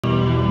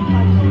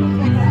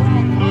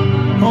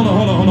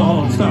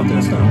stop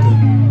that, stop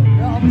that.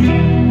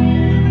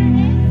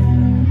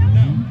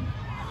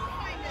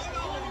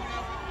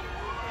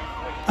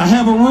 I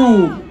have a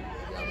rule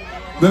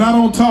that I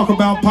don't talk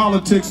about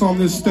politics on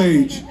this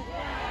stage.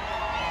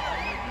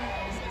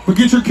 But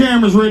get your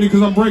cameras ready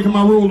because I'm breaking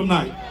my rule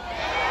tonight.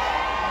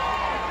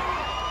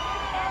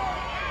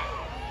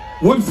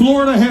 What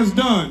Florida has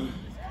done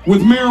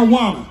with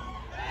marijuana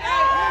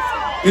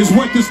is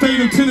what the state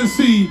of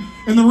Tennessee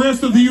and the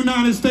rest of the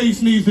United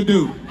States needs to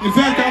do. In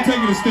fact, I'll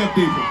take it a step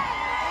deeper.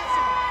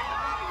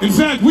 In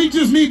fact, we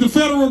just need the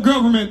federal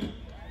government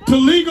to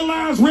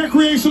legalize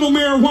recreational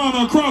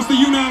marijuana across the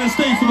United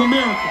States of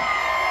America.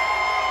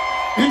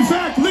 In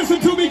fact,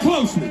 listen to me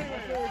closely.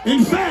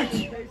 In fact,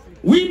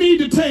 we need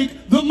to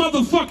take the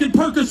motherfucking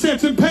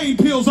Percocets and pain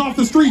pills off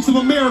the streets of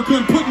America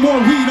and put more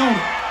weed on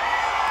it.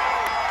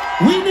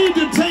 We need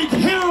to take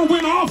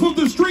heroin off of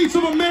the streets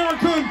of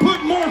America and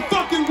put more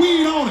fucking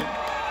weed on it.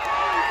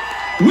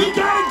 We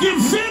gotta get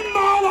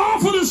fentanyl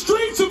off of the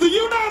streets of the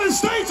United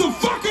States of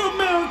fucking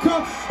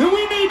America, and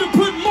we need to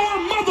put more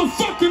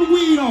motherfucking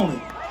weed on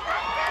it.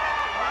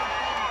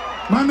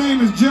 My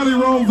name is Jelly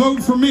Roll.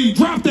 Vote for me.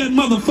 Drop that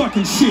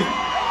motherfucking shit.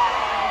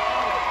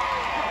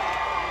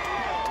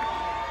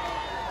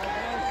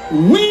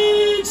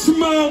 Weed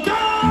smokers!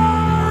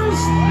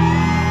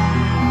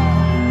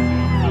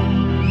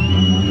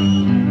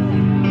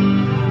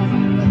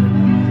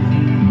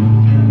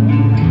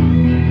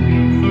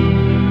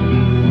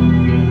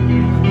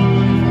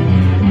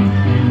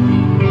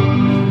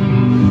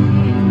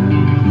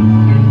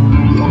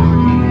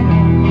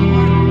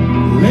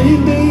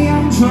 Lately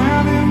I'm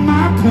drowning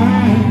my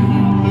pain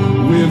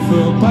with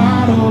a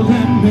bottle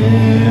and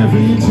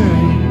Mary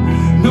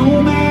Jane.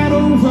 No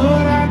matter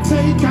what I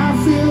take, I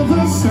feel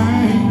the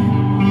same.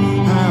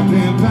 I've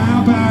been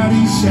bound by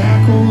these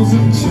shackles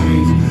and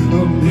chains,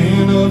 a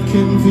man of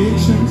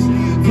convictions.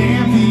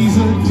 Damn, these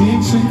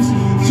addictions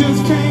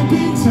just can't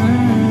be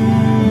tamed.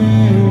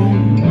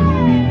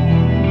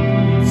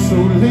 So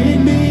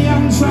lately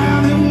I'm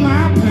drowning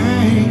my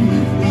pain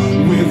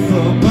with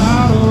a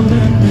bottle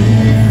and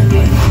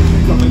Mary.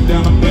 Coming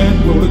down a bad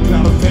road, a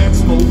cloud of fat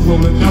smoke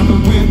rolling out the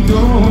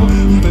window.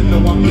 Even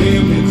though I'm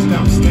damaged,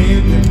 I'm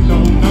standing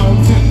on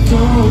mountain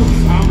toes.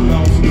 I'm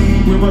lost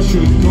where I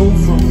should go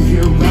from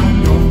here,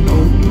 I don't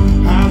know.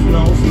 I've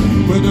lost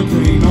with the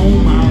pain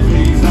on my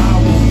face. I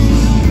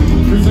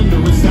won't. Prisoner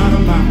inside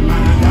of my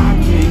mind, I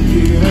can't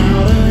get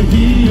out of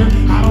here.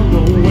 I don't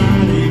know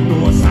why they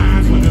ignore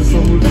signs when they're so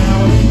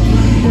loud in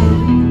here.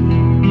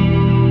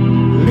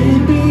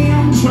 Lately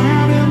I'm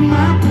drowning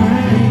my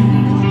pain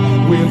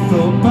with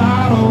a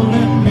bottle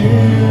and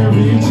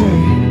Mary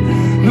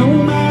Jane. No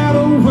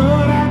matter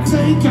what I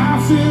take, I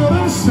feel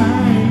the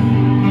same.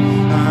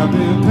 I've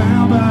been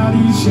bound by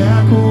these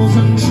shackles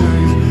and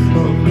chains, a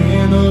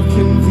man of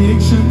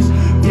convictions.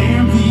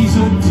 Damn, these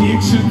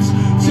addictions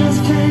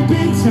just can't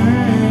be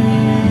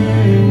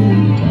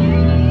tamed.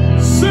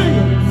 Sing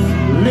it.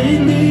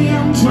 Lately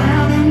I'm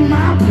drowning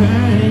my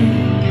pain.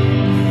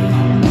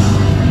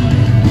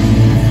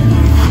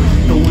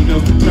 No one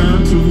else to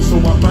turn to, so I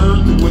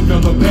burn through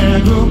another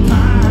bag of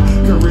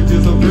pie. Courage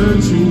is a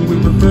virtue,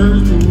 it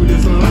refers to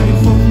this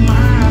life of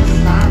mine.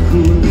 I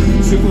could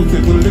sip a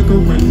sip of liquor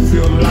and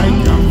feel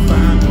like I'm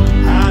fine.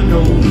 I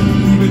know,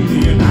 even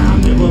then I'll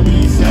never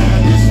be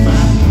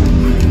satisfied.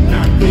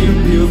 Knock them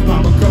pills,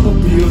 pop a couple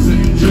pills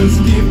and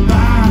just get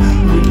by.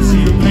 Couldn't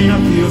see the pain I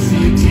feel,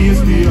 see a tear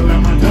still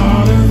at my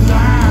daughter's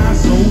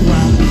eyes. So I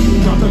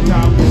drop the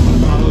top of a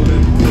bottle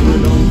and pour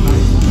it on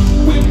night.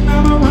 When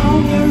I'm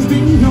around, it's the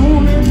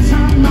only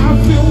time I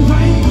feel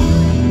right.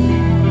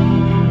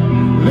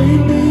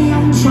 Lately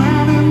I'm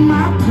drowning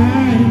my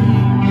pain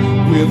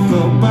with a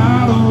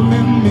bottle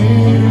and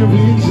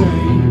Mary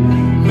Jane.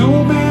 No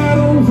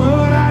matter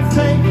what I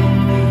take,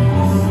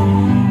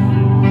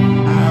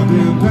 I've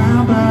been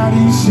bound by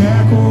these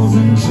shackles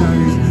and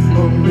chains, a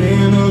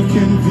man of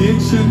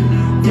conviction.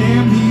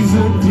 Damn, these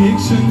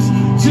addictions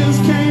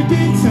just can't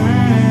be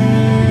tamed.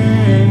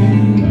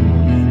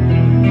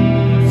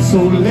 So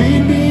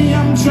lately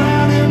I'm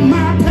drowning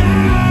my pain.